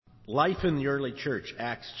Life in the early church,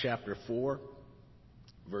 Acts chapter 4,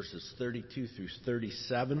 verses 32 through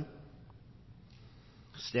 37.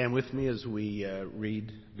 Stand with me as we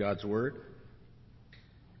read God's Word.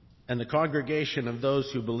 And the congregation of those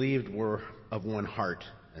who believed were of one heart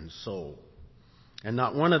and soul. And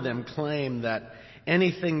not one of them claimed that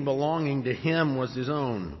anything belonging to him was his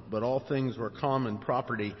own, but all things were common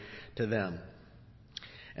property to them.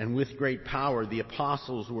 And with great power the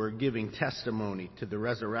apostles were giving testimony to the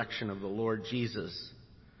resurrection of the Lord Jesus,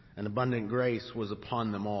 and abundant grace was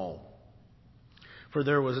upon them all. For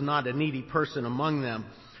there was not a needy person among them,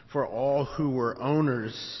 for all who were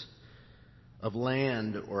owners of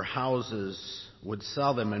land or houses would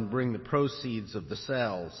sell them and bring the proceeds of the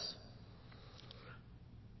sales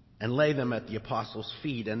and lay them at the apostles'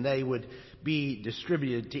 feet, and they would be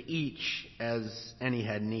distributed to each as any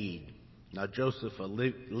had need. Now Joseph, a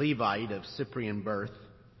Levite of Cyprian birth,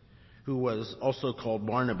 who was also called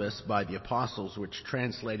Barnabas by the apostles, which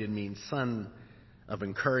translated means son of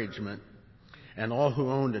encouragement, and all who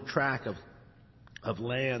owned a tract of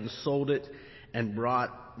land sold it and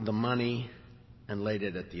brought the money and laid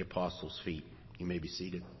it at the apostles' feet. You may be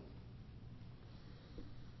seated.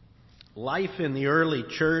 Life in the early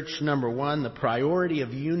church, number one, the priority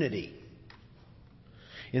of unity.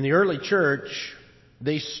 In the early church,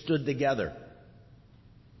 they stood together.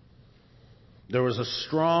 There was a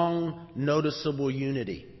strong, noticeable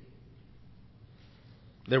unity.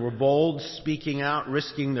 They were bold, speaking out,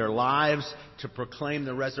 risking their lives to proclaim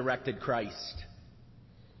the resurrected Christ.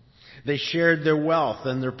 They shared their wealth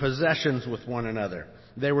and their possessions with one another.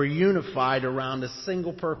 They were unified around a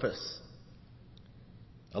single purpose.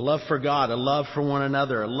 A love for God, a love for one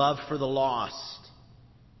another, a love for the lost.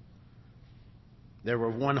 They were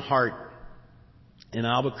one heart. In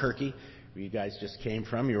Albuquerque, where you guys just came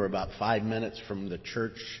from, you were about 5 minutes from the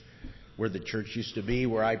church, where the church used to be,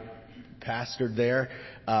 where I pastored there.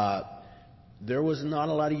 There was not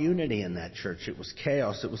a lot of unity in that church. It was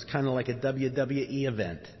chaos. It was kind of like a WWE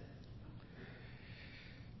event.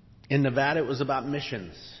 In Nevada, it was about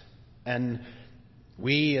missions. And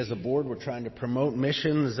we, as a board, were trying to promote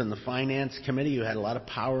missions, and the finance committee, who had a lot of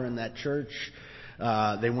power in that church,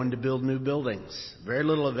 they wanted to build new buildings. Very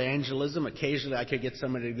little evangelism. Occasionally I could get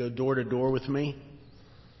somebody to go door to door with me.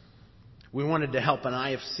 We wanted to help an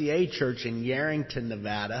IFCA church in Yarrington,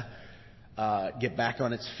 Nevada, get back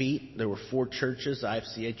on its feet. There were 4 churches,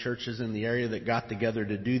 IFCA churches in the area, that got together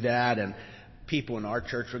to do that. And people in our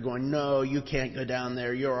church were going, "No, you can't go down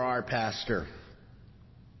there. You're our pastor."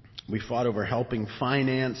 We fought over helping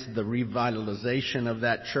finance the revitalization of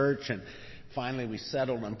that church, and finally we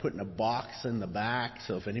settled on putting a box in the back,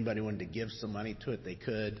 so if anybody wanted to give some money to it, they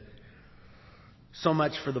could. So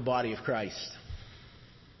much for the body of Christ.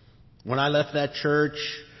 When I left that church,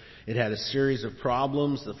 it had a series of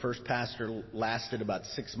problems. The first pastor lasted about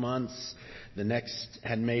 6 months. The next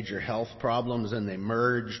had major health problems, and they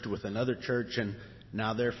merged with another church, and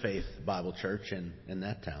now they're Faith Bible Church in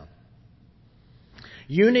that town.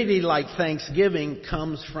 Unity, like thanksgiving,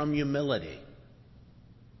 comes from humility.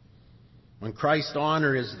 When Christ's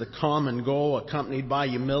honor is the common goal, accompanied by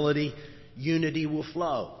humility, unity will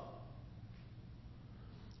flow.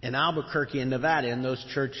 In Albuquerque and Nevada, in those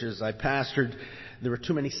churches I pastored, there were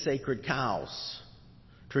too many sacred cows.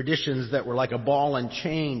 Traditions that were like a ball and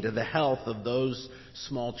chain to the health of those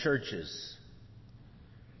small churches.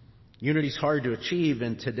 Unity is hard to achieve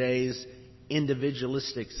in today's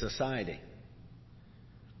individualistic society.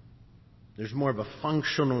 There's more of a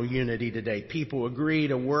functional unity today. People agree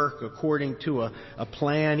to work according to a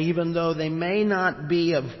plan, even though they may not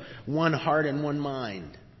be of one heart and one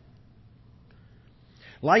mind.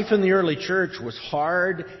 Life in the early church was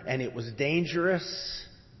hard and it was dangerous.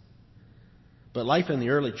 But life in the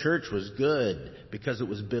early church was good because it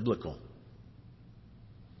was biblical.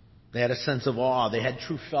 They had a sense of awe. They had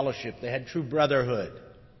true fellowship. They had true brotherhood.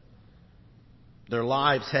 Their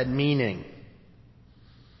lives had meaning.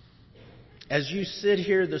 As you sit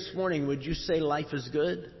here this morning, would you say life is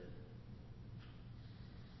good?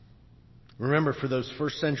 Remember, for those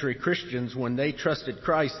first century Christians, when they trusted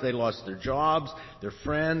Christ, they lost their jobs, their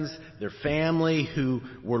friends, their family who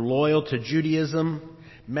were loyal to Judaism.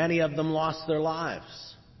 Many of them lost their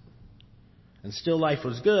lives. And still life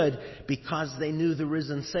was good because they knew the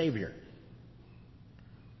risen Savior.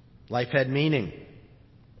 Life had meaning.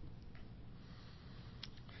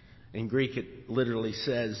 In Greek, it literally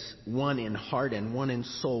says one in heart and one in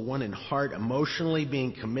soul. One in heart, emotionally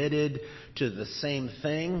being committed to the same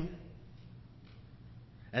thing.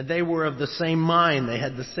 And they were of the same mind. They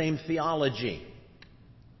had the same theology.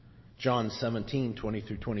 John 17:20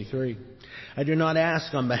 through 23. I do not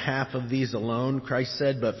ask on behalf of these alone, Christ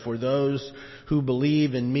said, but for those who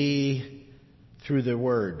believe in me through the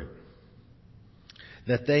word,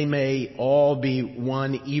 that they may all be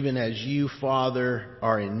one, even as you, Father,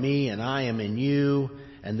 are in me and I am in you,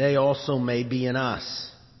 and they also may be in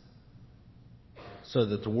us, so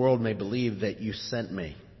that the world may believe that you sent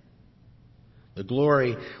me. The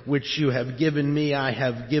glory which you have given me, I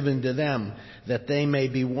have given to them, that they may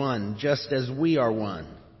be one, just as we are one.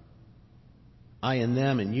 I in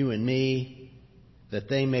them and you in me, that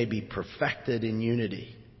they may be perfected in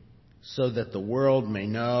unity, so that the world may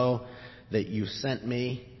know that you sent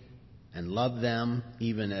me and love them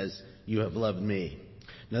even as you have loved me.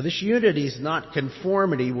 Now this unity is not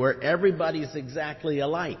conformity where everybody's exactly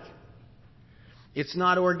alike. It's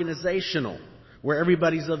not organizational, where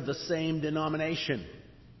everybody's of the same denomination.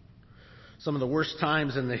 Some of the worst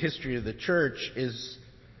times in the history of the church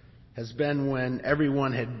has been when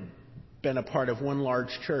everyone had been a part of one large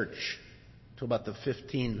church till about the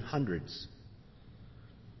 1500s.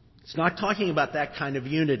 It's not talking about that kind of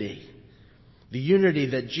unity. The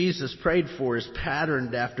unity that Jesus prayed for is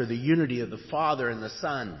patterned after the unity of the Father and the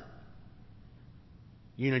Son.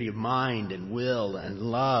 Unity of mind and will and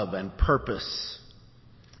love and purpose.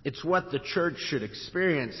 It's what the church should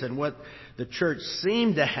experience and what the church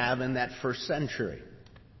seemed to have in that first century.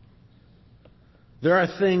 There are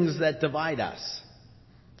things that divide us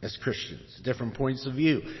as Christians, different points of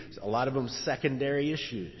view. A lot of them secondary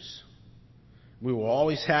issues. We will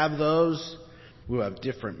always have those. We will have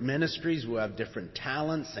different ministries. We will have different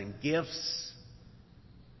talents and gifts.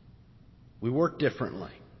 We work differently.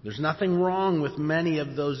 There's nothing wrong with many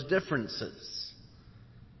of those differences.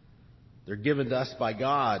 They're given to us by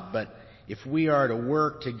God, but if we are to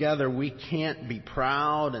work together, we can't be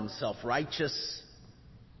proud and self-righteous.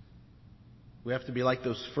 We have to be like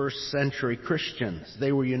those first century Christians.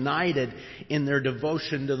 They were united in their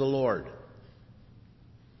devotion to the Lord.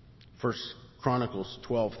 1 Chronicles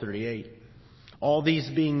 12:38. All these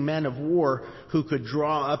being men of war who could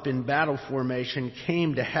draw up in battle formation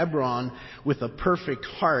came to Hebron with a perfect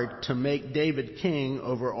heart to make David king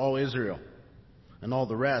over all Israel. And all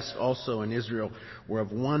the rest also in Israel were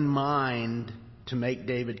of one mind to make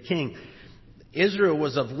David king. Israel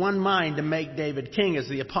was of one mind to make David king, as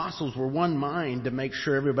the apostles were one mind to make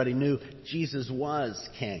sure everybody knew Jesus was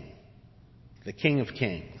king, the King of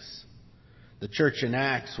Kings. The church in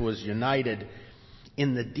Acts was united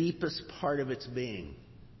in the deepest part of its being.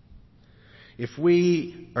 If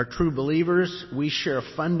we are true believers, we share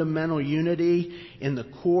a fundamental unity in the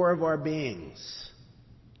core of our beings.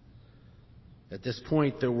 At this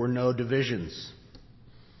point, there were no divisions.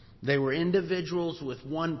 They were individuals with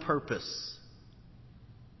one purpose.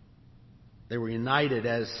 They were united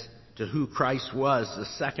as to who Christ was, the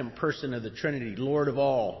second person of the Trinity, Lord of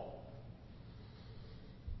all.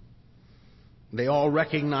 They all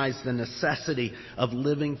recognized the necessity of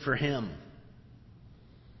living for Him.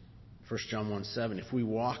 1 John 1:7, if we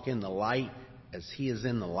walk in the light as He is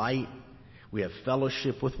in the light, we have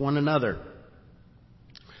fellowship with one another.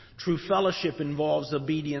 True fellowship involves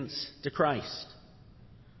obedience to Christ.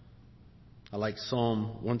 I like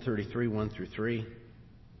Psalm 133, 1 through 3.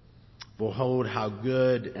 Behold, how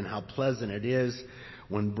good and how pleasant it is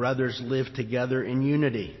when brothers live together in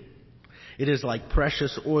unity. It is like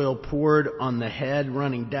precious oil poured on the head,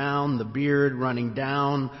 running down the beard, running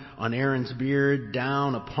down on Aaron's beard,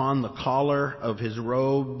 down upon the collar of his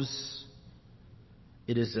robes.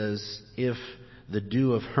 It is as if the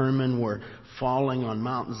dew of Hermon were falling on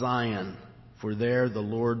Mount Zion, for there the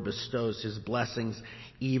Lord bestows His blessings,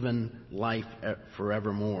 even life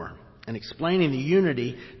forevermore. And explaining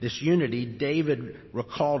this unity, David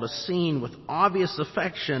recalled a scene with obvious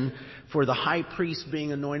affection for the high priest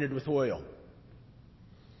being anointed with oil.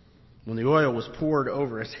 When the oil was poured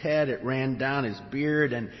over his head, it ran down his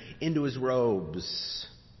beard and into his robes.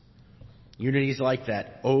 Unity is like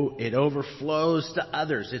that. It overflows to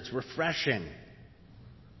others. It's refreshing.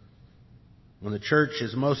 When the church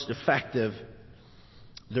is most effective,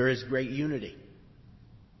 there is great unity.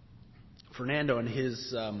 Fernando, in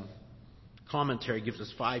his commentary, gives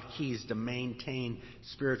us 5 keys to maintain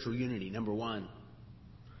spiritual unity. Number 1,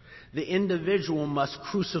 the individual must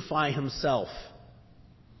crucify himself.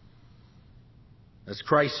 As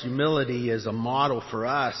Christ's humility is a model for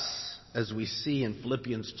us, as we see in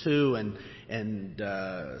Philippians 2 and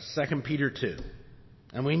 2 Peter 2.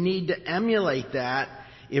 And we need to emulate that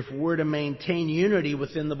if we're to maintain unity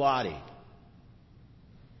within the body.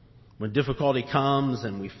 When difficulty comes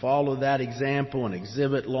and we follow that example and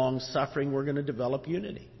exhibit long suffering, we're going to develop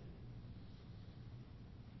unity.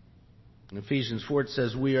 In Ephesians 4 it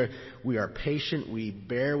says we are patient, we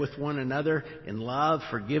bear with one another in love,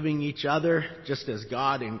 forgiving each other, just as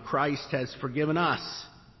God in Christ has forgiven us.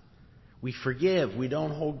 We forgive, we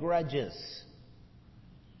don't hold grudges.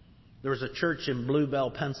 There was a church in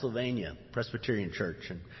Bluebell, Pennsylvania, Presbyterian church,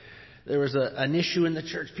 and there was an issue in the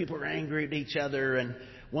church. People were angry at each other, and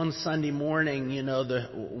one Sunday morning,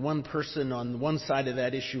 the one person on one side of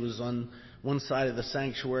that issue was on one side of the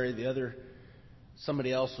sanctuary,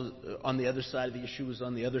 somebody else was on the other side of the issue was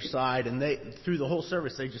on the other side, and through the whole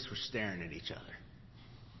service they just were staring at each other,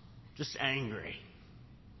 just angry.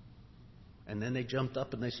 And then they jumped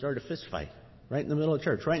up and they started a fist fight right in the middle of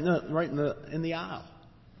church, right in the aisle,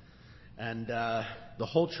 and the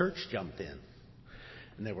whole church jumped in,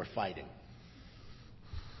 and they were fighting.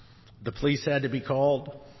 The police had to be called.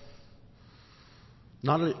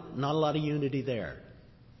 Not a lot of unity there.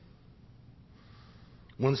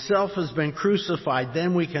 When self has been crucified,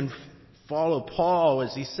 then we can follow Paul,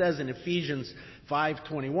 as he says in Ephesians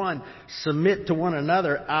 5:21, submit to one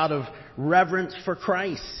another out of reverence for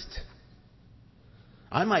Christ.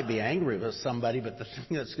 I might be angry with somebody, but the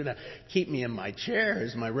thing that's going to keep me in my chair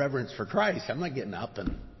is my reverence for Christ. I'm not getting up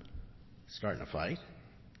and starting a fight.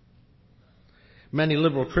 Many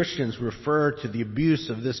liberal Christians refer to the abuse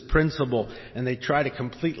of this principle, and they try to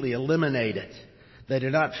completely eliminate it. They do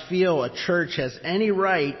not feel a church has any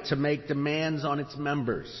right to make demands on its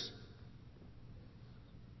members.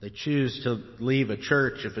 They choose to leave a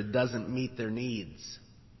church if it doesn't meet their needs.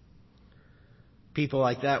 People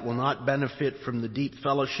like that will not benefit from the deep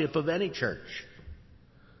fellowship of any church.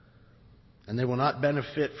 And they will not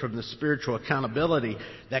benefit from the spiritual accountability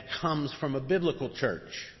that comes from a biblical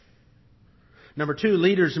church. Number 2,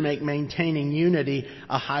 leaders make maintaining unity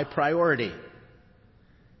a high priority.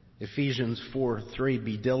 Ephesians 4:3,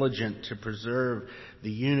 be diligent to preserve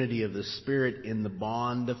the unity of the Spirit in the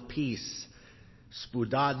bond of peace.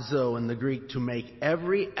 Spoudazo in the Greek, to make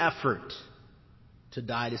every effort to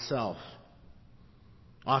die to self.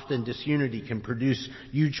 Often disunity can produce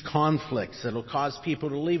huge conflicts that will cause people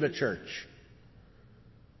to leave a church.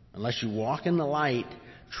 Unless you walk in the light,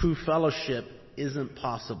 true fellowship isn't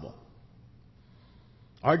possible.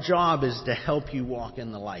 Our job is to help you walk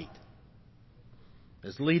in the light.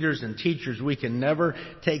 As leaders and teachers, we can never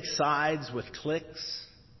take sides with cliques.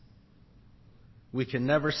 We can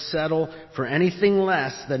never settle for anything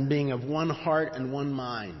less than being of one heart and one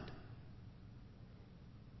mind.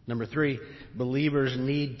 Number 3, believers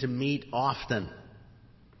need to meet often.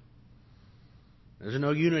 There's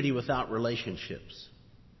no unity without relationships,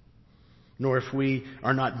 nor if we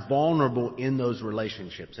are not vulnerable in those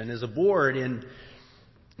relationships. And as a board in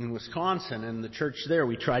Wisconsin, in the church there,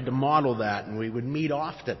 we tried to model that, and we would meet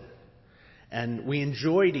often. And we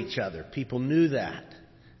enjoyed each other. People knew that.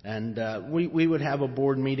 And we would have a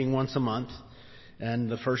board meeting once a month, and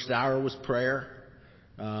the first hour was prayer,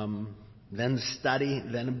 then study,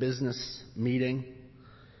 then a business meeting.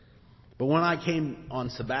 But when I came on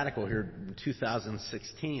sabbatical here in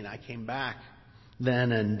 2016, I came back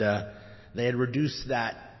then, and they had reduced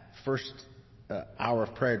that first hour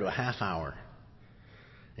of prayer to a half hour.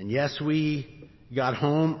 And yes, we got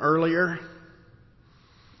home earlier,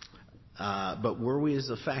 but were we as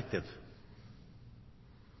effective?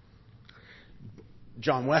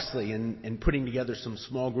 John Wesley, in putting together some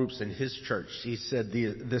small groups in his church, he said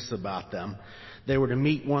this about them. They were to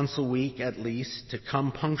meet once a week at least, to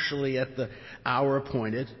come punctually at the hour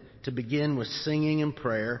appointed, to begin with singing and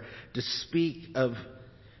prayer, to speak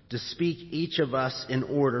each of us in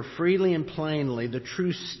order, freely and plainly, the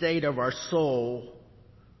true state of our soul,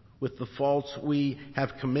 with the faults we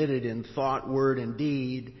have committed in thought, word, and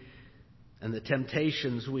deed, and the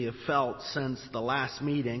temptations we have felt since the last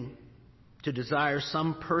meeting, to desire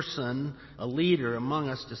some person, a leader among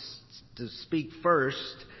us, to speak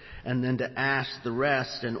first, and then to ask the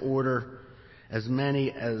rest in order, as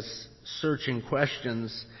many as searching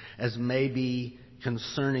questions as may be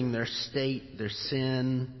concerning their state, their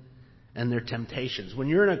sin, and their temptations. When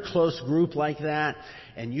you're in a close group like that,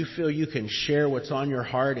 and you feel you can share what's on your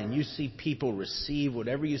heart, and you see people receive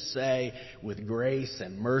whatever you say with grace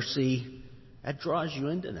and mercy, that draws you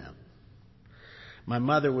into them. My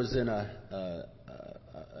mother was in a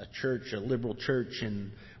church, a liberal church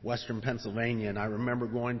in western Pennsylvania, and I remember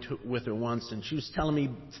going with her once, and she was telling me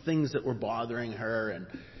things that were bothering her, and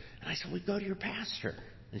I said, well, go to your pastor.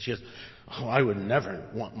 And she goes, oh, I would never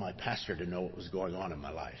want my pastor to know what was going on in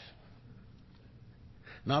my life.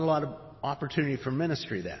 Not a lot of opportunity for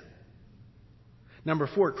ministry then. Number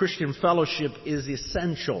 4, Christian fellowship is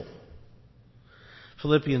essential.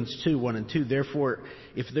 Philippians 2:1-2. Therefore,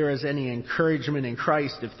 if there is any encouragement in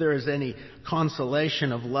Christ, if there is any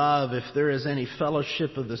consolation of love, if there is any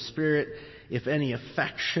fellowship of the Spirit, if any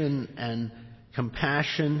affection and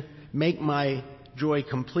compassion, make my joy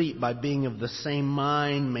complete by being of the same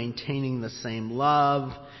mind, maintaining the same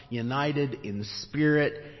love, united in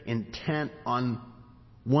spirit, intent on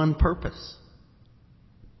one purpose.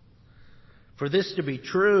 For this to be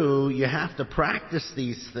true, you have to practice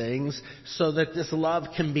these things so that this love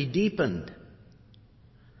can be deepened.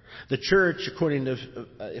 The church, according to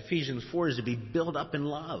Ephesians 4, is to be built up in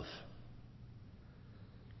love.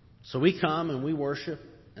 So we come and we worship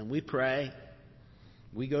and we pray.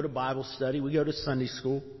 We go to Bible study. We go to Sunday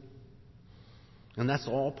school. And that's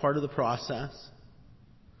all part of the process.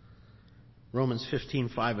 Romans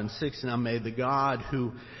 15:5-6. Now may the God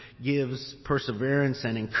who gives perseverance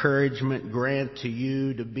and encouragement grant to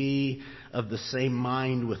you to be of the same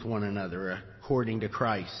mind with one another, according to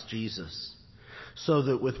Christ Jesus, so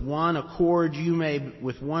that with one accord you may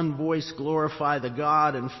with one voice glorify the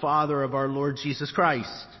God and Father of our Lord Jesus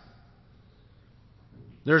Christ.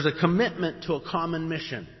 There's a commitment to a common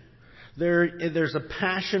mission. There's a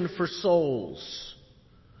passion for souls.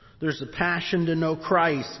 There's a passion to know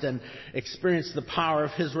Christ and experience the power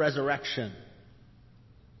of His resurrection.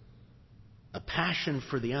 A passion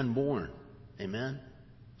for the unborn. Amen?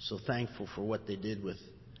 So thankful for what they did with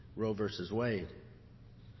Roe versus Wade.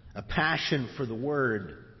 A passion for the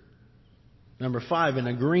Word. Number 5, an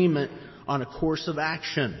agreement on a course of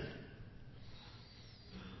action.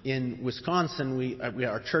 In Wisconsin,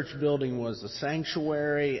 our church building was a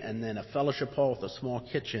sanctuary and then a fellowship hall with a small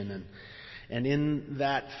kitchen. And in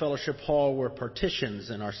that fellowship hall were partitions,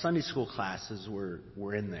 and our Sunday school classes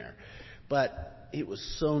were in there. But it was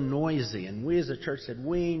so noisy, and we as a church said,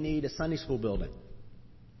 we need a Sunday school building.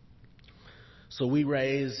 So we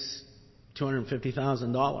raised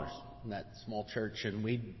 $250,000 in that small church, and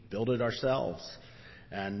we built it ourselves,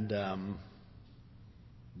 and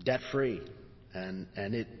debt-free. And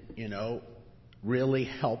it, really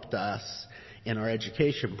helped us in our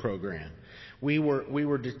education program. We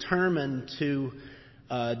were determined to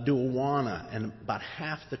do Awana, and about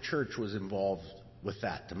half the church was involved with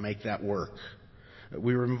that to make that work.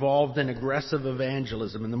 We were involved in aggressive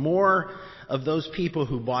evangelism, and the more of those people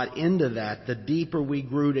who bought into that, the deeper we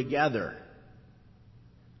grew together,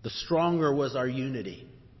 the stronger was our unity.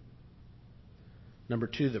 Number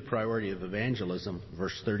 2, the priority of evangelism,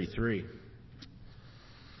 verse 33.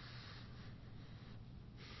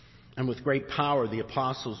 And with great power the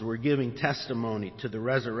apostles were giving testimony to the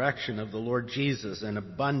resurrection of the Lord Jesus, and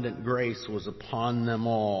abundant grace was upon them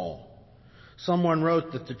all. Someone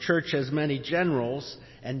wrote that the church has many generals,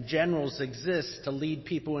 and generals exist to lead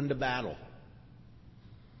people into battle.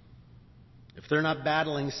 If they're not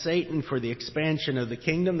battling Satan for the expansion of the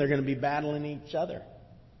kingdom, they're going to be battling each other.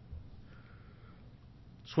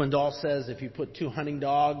 Swindoll says if you put 2 hunting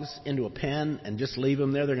dogs into a pen and just leave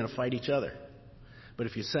them there, they're going to fight each other. But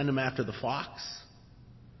if you send them after the fox,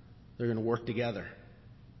 they're going to work together.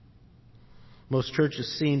 Most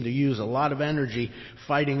churches seem to use a lot of energy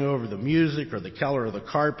fighting over the music or the color of the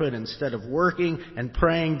carpet instead of working and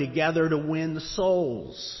praying together to win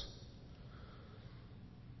souls.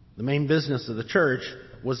 The main business of the church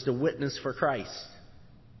was to witness for Christ.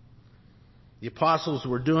 The apostles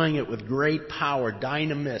were doing it with great power,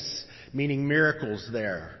 dynamis, meaning miracles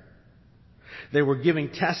there. They were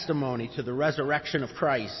giving testimony to the resurrection of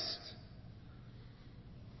Christ.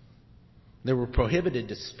 They were prohibited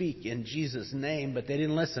to speak in Jesus' name, but they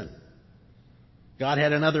didn't listen. God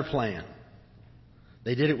had another plan.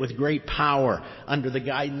 They did it with great power under the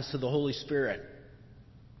guidance of the Holy Spirit.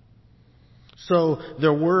 So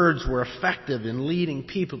their words were effective in leading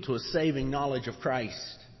people to a saving knowledge of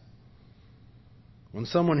Christ. When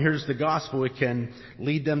someone hears the gospel, it can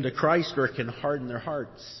lead them to Christ or it can harden their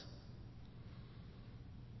hearts.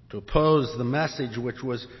 To oppose the message which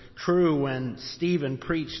was true when Stephen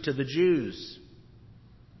preached to the Jews.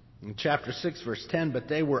 In chapter 6, verse 10, but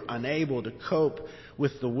they were unable to cope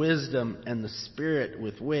with the wisdom and the spirit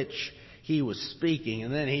with which he was speaking.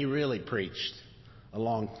 And then he really preached a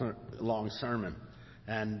long sermon.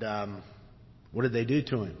 And what did they do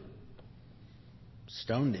to him?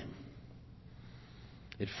 Stoned him.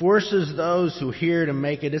 It forces those who hear to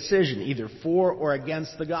make a decision, either for or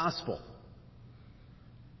against the gospel.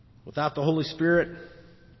 Without the Holy Spirit,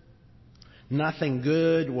 nothing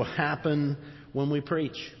good will happen when we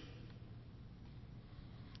preach.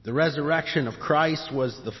 The resurrection of Christ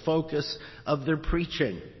was the focus of their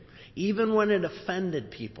preaching, even when it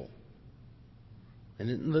offended people.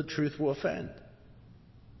 And the truth will offend.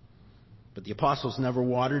 But the apostles never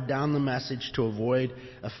watered down the message to avoid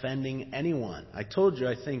offending anyone. I told you,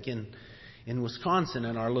 I think in Wisconsin,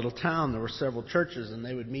 in our little town, there were several churches, and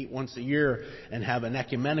they would meet once a year and have an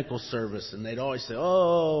ecumenical service, and they'd always say,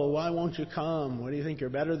 "Oh, why won't you come? What, do you think you're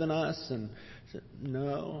better than us?" And I said,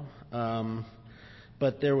 "No."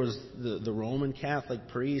 But there was the Roman Catholic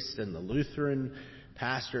priest and the Lutheran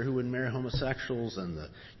pastor who would marry homosexuals, and the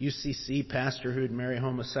UCC pastor who would marry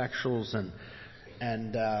homosexuals, and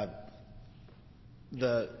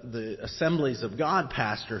the Assemblies of God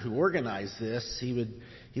pastor who organized this, he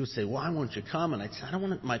would say, "Why won't you come?" And I'd say, "I don't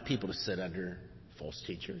want my people to sit under false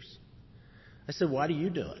teachers." I said, "Why do you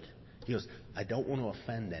do it?" He goes, "I don't want to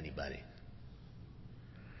offend anybody."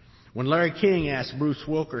 When Larry King asked Bruce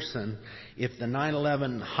Wilkerson if the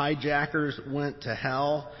 9/11 hijackers went to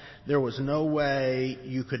hell, there was no way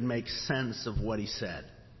you could make sense of what he said.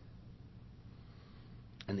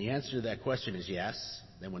 And the answer to that question is yes,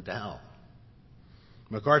 they went to hell.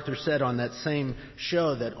 MacArthur said on that same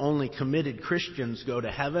show that only committed Christians go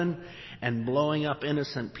to heaven, and blowing up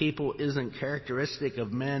innocent people isn't characteristic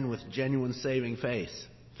of men with genuine saving faith.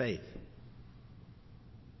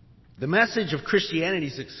 The message of Christianity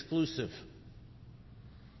is exclusive.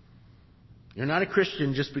 You're not a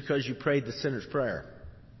Christian just because you prayed the sinner's prayer.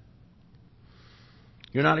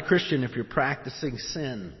 You're not a Christian if you're practicing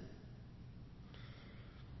sin.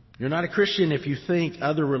 You're not a Christian if you think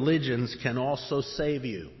other religions can also save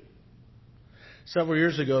you. Several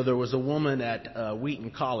years ago, there was a woman at Wheaton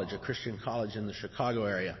College, a Christian college in the Chicago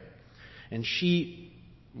area. And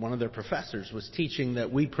one of their professors, was teaching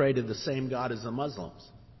that we pray to the same God as the Muslims.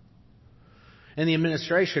 And the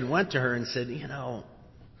administration went to her and said,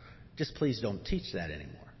 just please don't teach that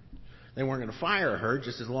anymore. They weren't going to fire her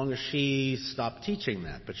just as long as she stopped teaching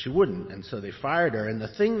that, but she wouldn't, and so they fired her. And the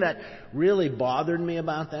thing that really bothered me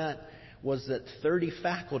about that was that 30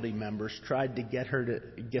 faculty members tried to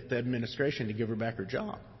get the administration to give her back her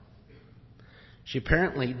job. She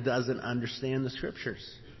apparently doesn't understand the Scriptures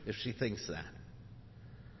if she thinks that.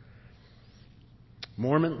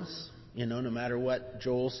 Mormons, no matter what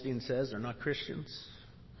Joel Osteen says, are not Christians.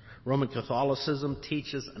 Roman Catholicism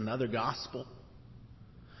teaches another gospel.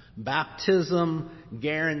 Baptism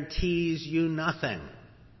guarantees you nothing.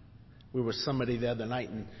 We were with somebody the other night,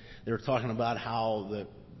 and they were talking about how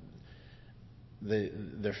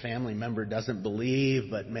their family member doesn't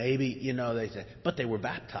believe, but maybe, they say, but they were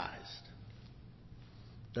baptized.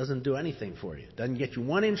 Doesn't do anything for you. Doesn't get you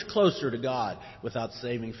 1 inch closer to God without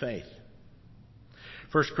saving faith.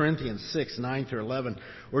 1 Corinthians 6, 9 through 11.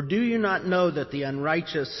 Or do you not know that the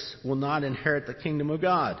unrighteous will not inherit the kingdom of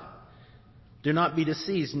God? Do not be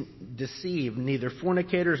deceived. Neither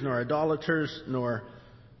fornicators, nor idolaters, nor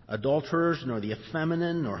adulterers, nor the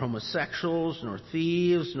effeminate, nor homosexuals, nor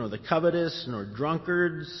thieves, nor the covetous, nor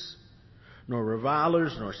drunkards, nor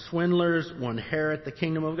revilers, nor swindlers will inherit the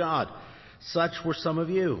kingdom of God. Such were some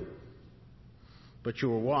of you. But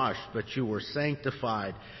you were washed, but you were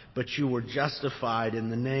sanctified, but you were justified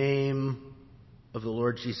in the name of the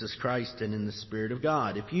Lord Jesus Christ and in the Spirit of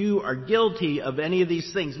God. If you are guilty of any of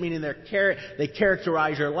these things, meaning they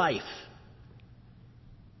characterize your life,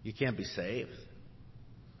 you can't be saved.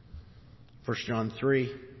 1 John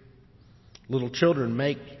 3, little children,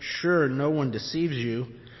 make sure no one deceives you.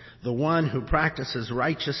 The one who practices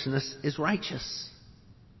righteousness is righteous,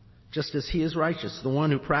 just as he is righteous. The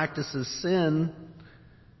one who practices sin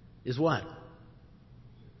is what?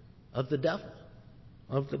 Of the devil.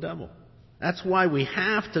 Of the devil. That's why we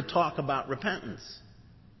have to talk about repentance.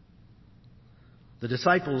 The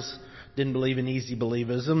disciples didn't believe in easy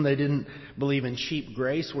believism. They didn't believe in cheap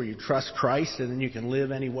grace where you trust Christ and then you can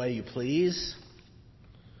live any way you please.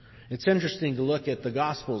 It's interesting to look at the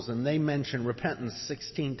Gospels, and they mention repentance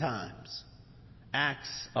 16 times. Acts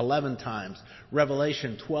 11 times.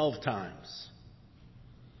 Revelation 12 times.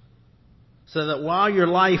 So that while your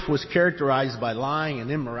life was characterized by lying and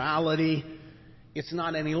immorality, it's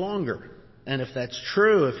not any longer. And if that's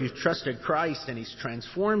true, if you've trusted Christ and He's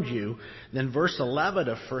transformed you, then verse 11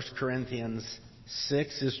 of 1 Corinthians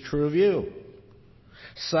 6 is true of you.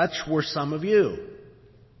 Such were some of you.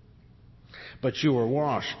 But you were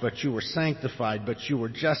washed, but you were sanctified, but you were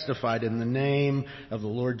justified in the name of the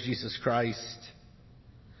Lord Jesus Christ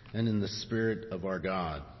and in the Spirit of our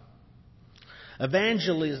God.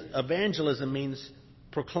 Evangelism means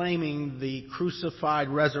proclaiming the crucified,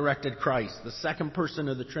 resurrected Christ, the second person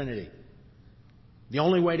of the Trinity. The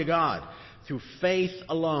only way to God, through faith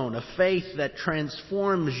alone, a faith that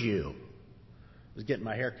transforms you. I was getting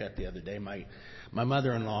my hair cut the other day. My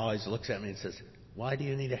mother-in-law always looks at me and says, "Why do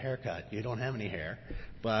you need a haircut? You don't have any hair."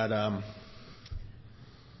 But I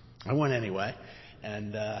went anyway.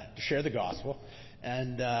 and to share the gospel.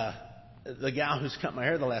 And the gal who's cut my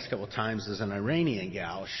hair the last couple of times is an Iranian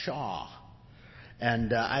gal, Shah.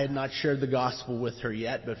 And I had not shared the gospel with her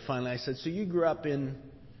yet, but finally I said, so you grew up in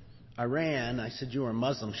Iran? I said, you were a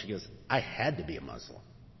Muslim. She goes, I had to be a Muslim.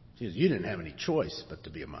 She goes, you didn't have any choice but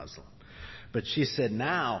to be a Muslim. But she said,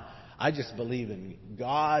 now I just believe in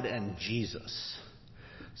God and Jesus.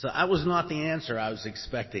 So that was not the answer I was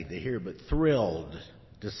expecting to hear, but thrilled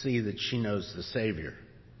to see that she knows the Savior.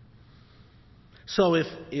 So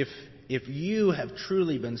if you have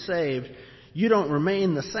truly been saved, you don't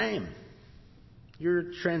remain the same.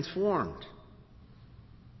 You're transformed.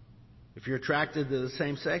 If you're attracted to the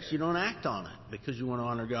same sex, you don't act on it because you want to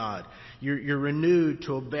honor God. You're renewed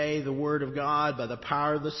to obey the Word of God by the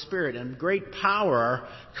power of the Spirit. And great power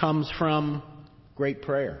comes from great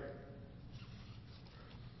prayer.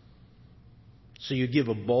 So you give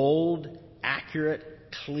a bold, accurate,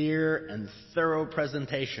 clear, and thorough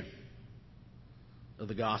presentation of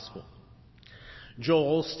the gospel.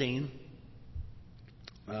 Joel Osteen,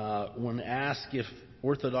 when asked if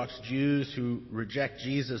Orthodox Jews who reject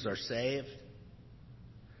Jesus are saved,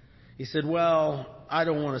 he said, well, I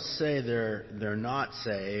don't want to say they're not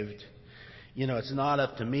saved. You know, it's not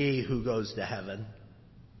up to me who goes to heaven.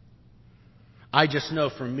 I just know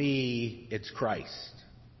for me, it's Christ.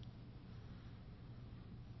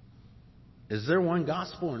 Is there one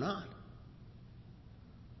gospel or not?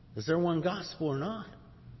 Is there one gospel or not?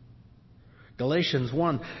 Galatians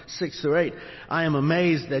 1:6-8. I am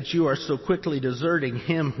amazed that you are so quickly deserting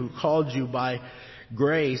him who called you by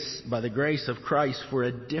the grace of Christ for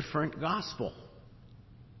a different gospel.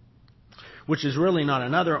 Which is really not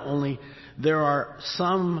another, only there are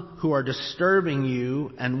some who are disturbing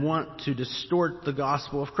you and want to distort the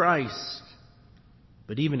gospel of Christ.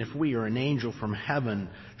 But even if we or an angel from heaven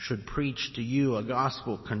should preach to you a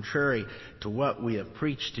gospel contrary to what we have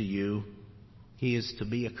preached to you, he is to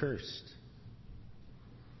be accursed.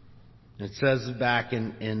 It says back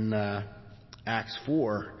in Acts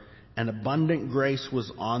 4, an abundant grace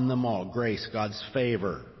was on them all. Grace, God's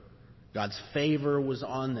favor. God's favor was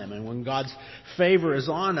on them. And when God's favor is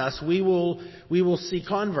on us, we will see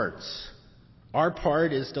converts. Our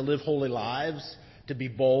part is to live holy lives, to be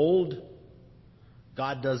bold.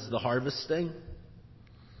 God does the harvesting.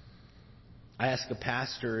 I asked a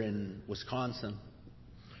pastor in Wisconsin,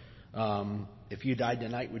 if you died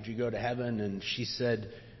tonight, would you go to heaven? And she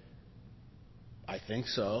said, I think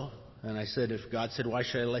so. And I said, if God said, why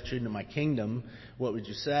should I let you into my kingdom? What would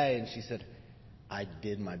you say? And she said, I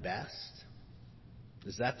did my best.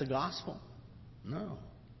 Is that the gospel? No.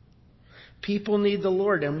 People need the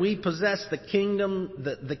Lord, and we possess the kingdom,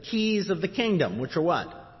 the keys of the kingdom, which are what?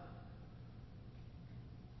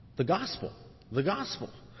 The gospel. The gospel.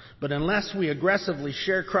 But unless we aggressively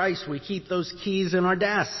share Christ, we keep those keys in our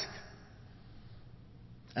desk.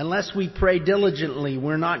 Unless we pray diligently,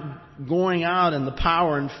 we're not going out in the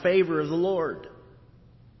power and favor of the Lord.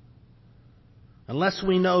 Unless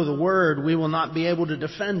we know the Word, we will not be able to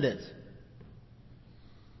defend it.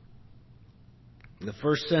 The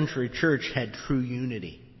first century church had true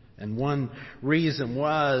unity. And one reason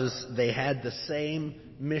was they had the same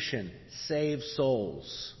mission, save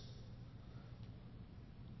souls.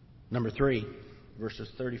 Number 3, verses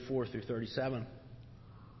 34-37.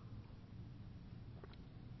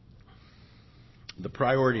 The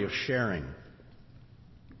priority of sharing.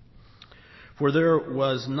 For there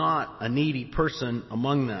was not a needy person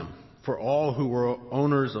among them, for all who were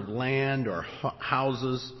owners of land or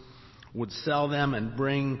houses would sell them and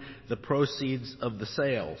bring the proceeds of the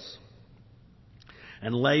sales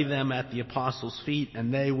and lay them at the apostles' feet,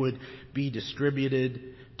 and they would be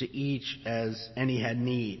distributed to each as any had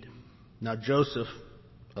need. Now Joseph,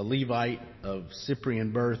 a Levite of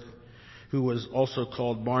Cyprian birth, who was also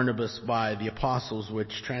called Barnabas by the apostles,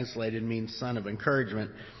 which translated means son of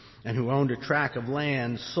encouragement, and who owned a tract of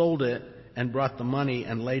land, sold it and brought the money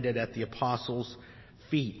and laid it at the apostles'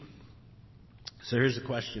 feet. So here's the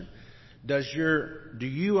question. Do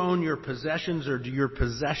you own your possessions, or do your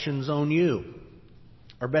possessions own you?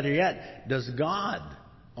 Or better yet, does God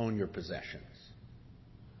own your possessions?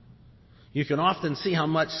 You can often see how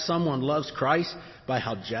much someone loves Christ by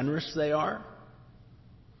how generous they are.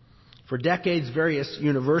 For decades, various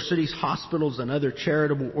universities, hospitals, and other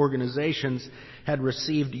charitable organizations had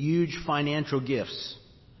received huge financial gifts,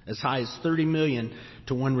 as high as $30 million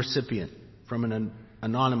to one recipient from an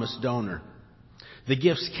anonymous donor. The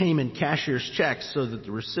gifts came in cashier's checks so that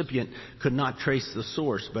the recipient could not trace the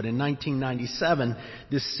source. But in 1997,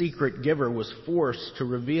 this secret giver was forced to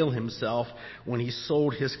reveal himself when he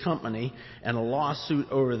sold his company, and a lawsuit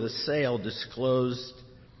over the sale disclosed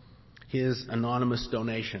his anonymous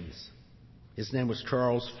donations. His name was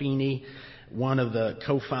Charles Feeney, one of the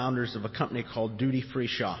co-founders of a company called Duty Free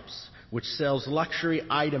Shops, which sells luxury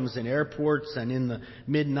items in airports, and in the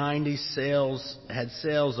mid-90s had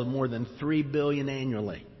sales of more than $3 billion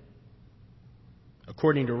annually.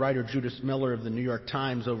 According to writer Judith Miller of the New York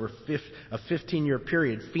Times, over a 15-year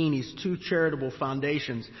period, Feeney's two charitable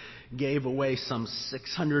foundations gave away some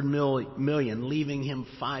 $600 million, leaving him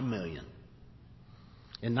 $5 million.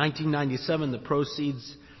 In 1997, the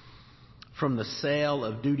proceeds from the sale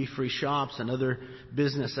of duty-free shops and other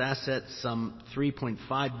business assets, some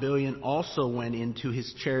 $3.5 billion, also went into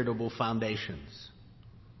his charitable foundations.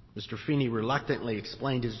 Mr. Feeney reluctantly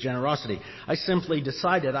explained his generosity. "I simply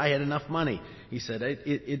decided I had enough money," he said.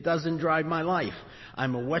 It doesn't drive my life.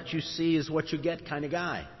 I'm a what you see is what you get kind of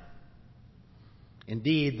guy."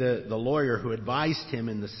 Indeed, the lawyer who advised him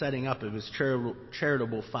in the setting up of his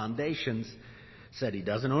charitable foundations said he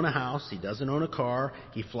doesn't own a house, he doesn't own a car,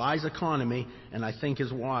 he flies economy, and I think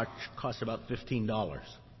his watch costs about $15.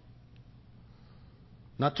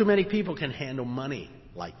 Not too many people can handle money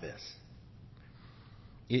like this.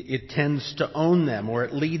 It tends to own them, or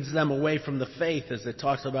it leads them away from the faith, as it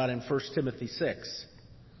talks about in 1 Timothy 6.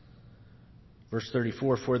 Verse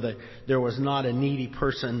 34, "For there was not a needy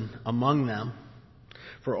person among them,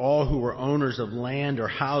 for all who were owners of land or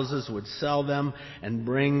houses would sell them and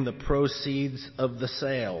bring the proceeds of the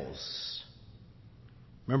sales."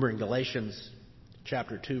 Remember in Galatians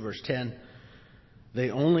chapter 2, verse 10,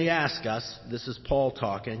 they only ask us, this is Paul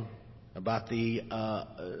talking about the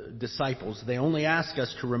disciples, they only ask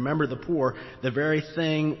us to remember the poor, the very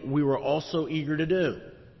thing we were also eager to do.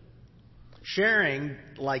 Sharing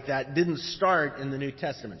like that didn't start in the New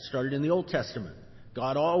Testament, it started in the Old Testament.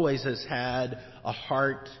 God always has had a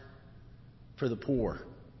heart for the poor.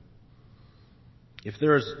 If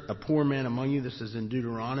there is a poor man among you, this is in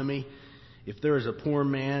Deuteronomy, if there is a poor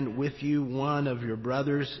man with you, one of your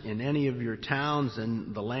brothers, in any of your towns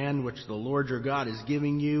in the land which the Lord your God is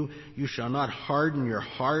giving you, you shall not harden your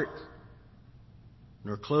heart,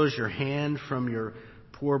 nor close your hand from your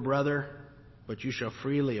poor brother, but you shall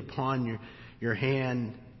freely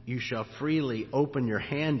you shall freely open your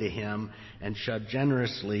hand to him, and shall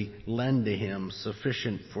generously lend to him,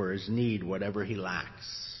 sufficient for his need, whatever he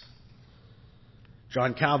lacks.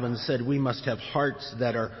 John Calvin said we must have hearts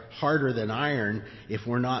that are harder than iron if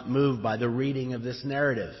we're not moved by the reading of this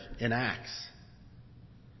narrative in Acts.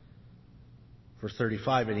 Verse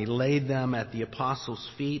 35, "And he laid them at the apostles'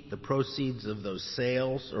 feet, the proceeds of those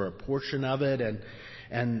sales, or a portion of it,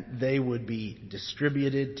 and they would be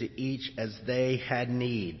distributed to each as they had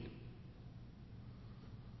need."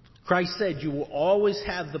 Christ said, "You will always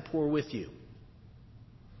have the poor with you."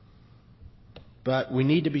 But we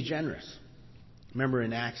need to be generous. Remember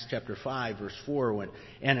in Acts chapter 5, verse 4, when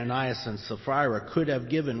Ananias and Sapphira could have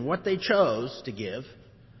given what they chose to give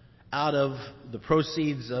out of the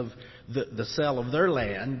proceeds of the sale of their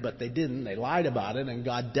land, but they didn't. They lied about it, and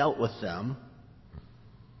God dealt with them.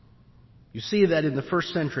 You see that in the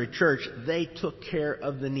first century church, they took care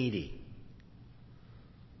of the needy.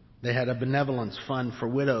 They had a benevolence fund for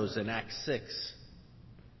widows in Acts 6.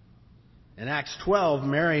 In Acts 12,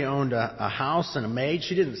 Mary owned a house and a maid.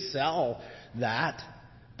 She didn't sell that,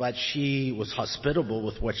 but she was hospitable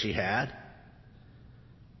with what she had.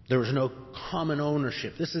 There was no common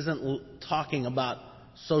ownership. This isn't talking about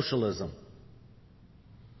socialism.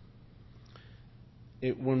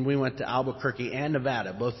 When we went to Albuquerque and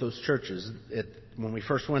Nevada, both those churches, when we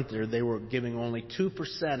first went there, they were giving only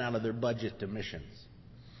 2% out of their budget to missions.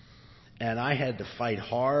 And I had to fight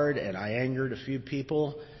hard, and I angered a few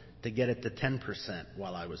people to get it to 10%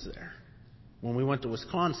 while I was there. When we went to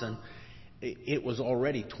Wisconsin, it was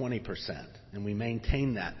already 20%, and we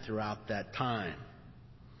maintained that throughout that time.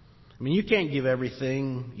 I mean, you can't give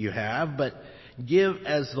everything you have, but give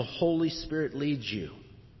as the Holy Spirit leads you.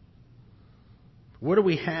 What do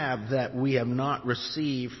we have that we have not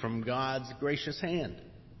received from God's gracious hand?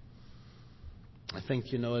 I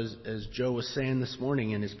think, as Joe was saying this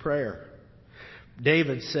morning in his prayer,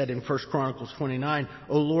 David said in 1 Chronicles 29,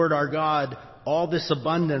 "O Lord our God, all this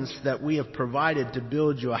abundance that we have provided to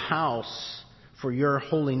build you a house for your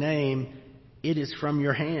holy name, it is from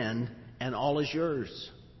your hand, and all is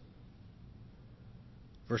yours."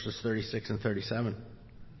 Verses 36 and 37.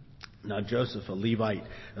 Now Joseph, a Levite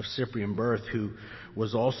of Cyprian birth, who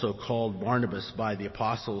was also called Barnabas by the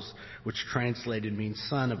apostles, which translated means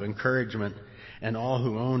son of encouragement, and all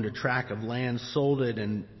who owned a tract of land sold it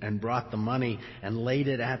and brought the money and laid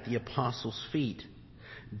it at the apostles' feet,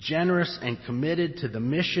 generous and committed to the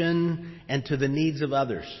mission and to the needs of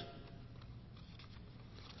others.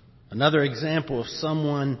 Another example of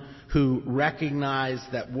someone who recognized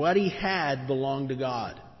that what he had belonged to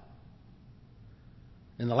God.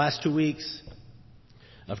 In the last 2 weeks,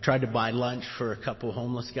 I've tried to buy lunch for a couple of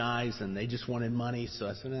homeless guys, and they just wanted money. So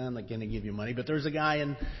I said, I'm not going to give you money. But there's a guy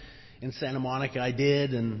in Santa Monica I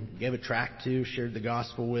did and gave a tract to, shared the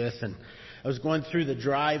gospel with. And I was going through the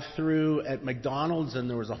drive-through at McDonald's, and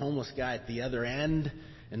there was a homeless guy at the other end.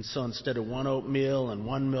 And so instead of 1 oatmeal and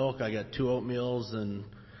 1 milk, I got 2 oatmeals and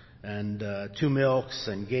 2 milks,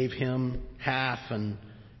 and gave him half and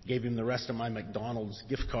gave him the rest of my McDonald's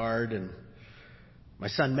gift card. And my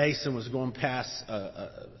son Mason was going past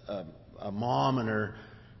a mom and her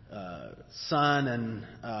son,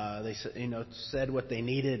 and they said what they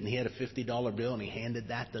needed, and he had a $50 bill, and he handed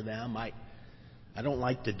that to them. I don't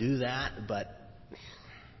like to do that, but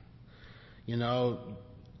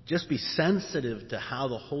just be sensitive to how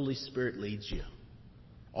the Holy Spirit leads you.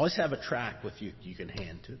 Always have a tract with you can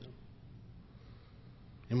hand to them.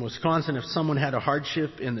 In Wisconsin, if someone had a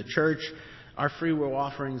hardship in the church, our free will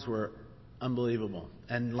offerings were unbelievable.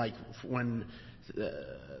 And like when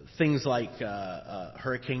things like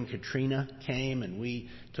Hurricane Katrina came and we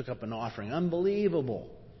took up an offering, unbelievable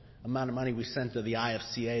amount of money we sent to the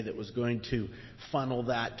IFCA that was going to funnel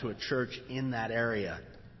that to a church in that area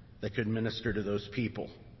that could minister to those people.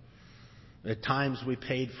 At times we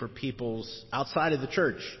paid for people's, outside of the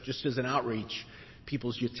church, just as an outreach,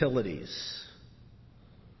 people's utilities.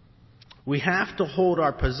 We have to hold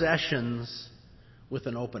our possessions with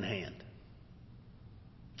an open hand,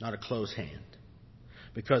 not a closed hand.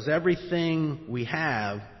 Because everything we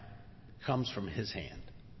have comes from His hand.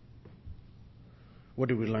 What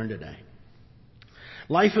did we learn today?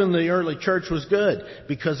 Life in the early church was good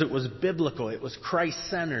because it was biblical. It was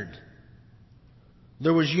Christ-centered.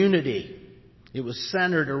 There was unity. It was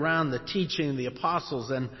centered around the teaching of the apostles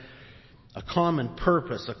and a common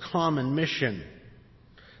purpose, a common mission.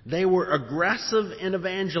 They were aggressive in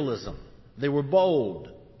evangelism. They were bold.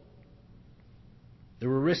 They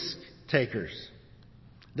were risk takers.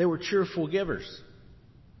 They were cheerful givers.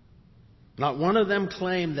 Not one of them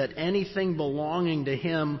claimed that anything belonging to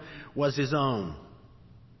him was his own.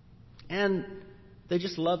 And they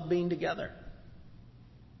just loved being together.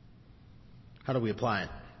 How do we apply it?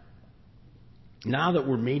 Now that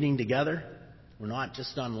we're meeting together, we're not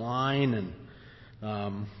just online,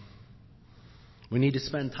 and we need to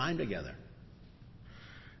spend time together.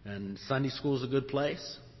 And Sunday school is a good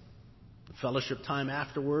place. Fellowship time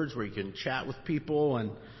afterwards where you can chat with people,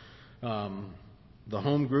 and the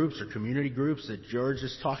home groups or community groups that George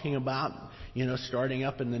is talking about, starting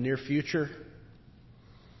up in the near future.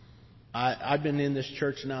 I've been in this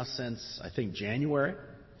church now since, I think, January.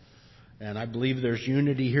 And I believe there's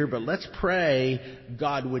unity here, but let's pray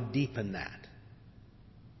God would deepen that.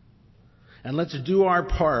 And let's do our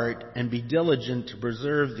part and be diligent to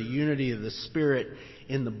preserve the unity of the Spirit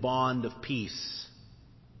in the bond of peace.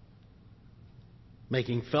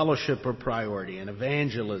 Making fellowship a priority and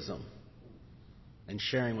evangelism and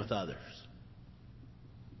sharing with others.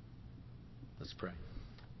 Let's pray.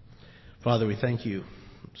 Father, we thank you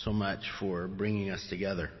so much for bringing us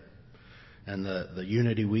together and the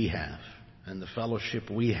unity we have and the fellowship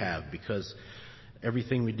we have, because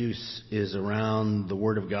everything we do is around the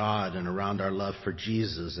Word of God and around our love for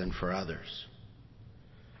Jesus and for others.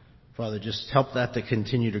 Father, just help that to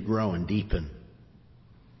continue to grow and deepen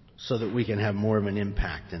so that we can have more of an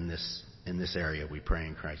impact in this area. We pray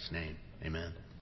in Christ's name. Amen.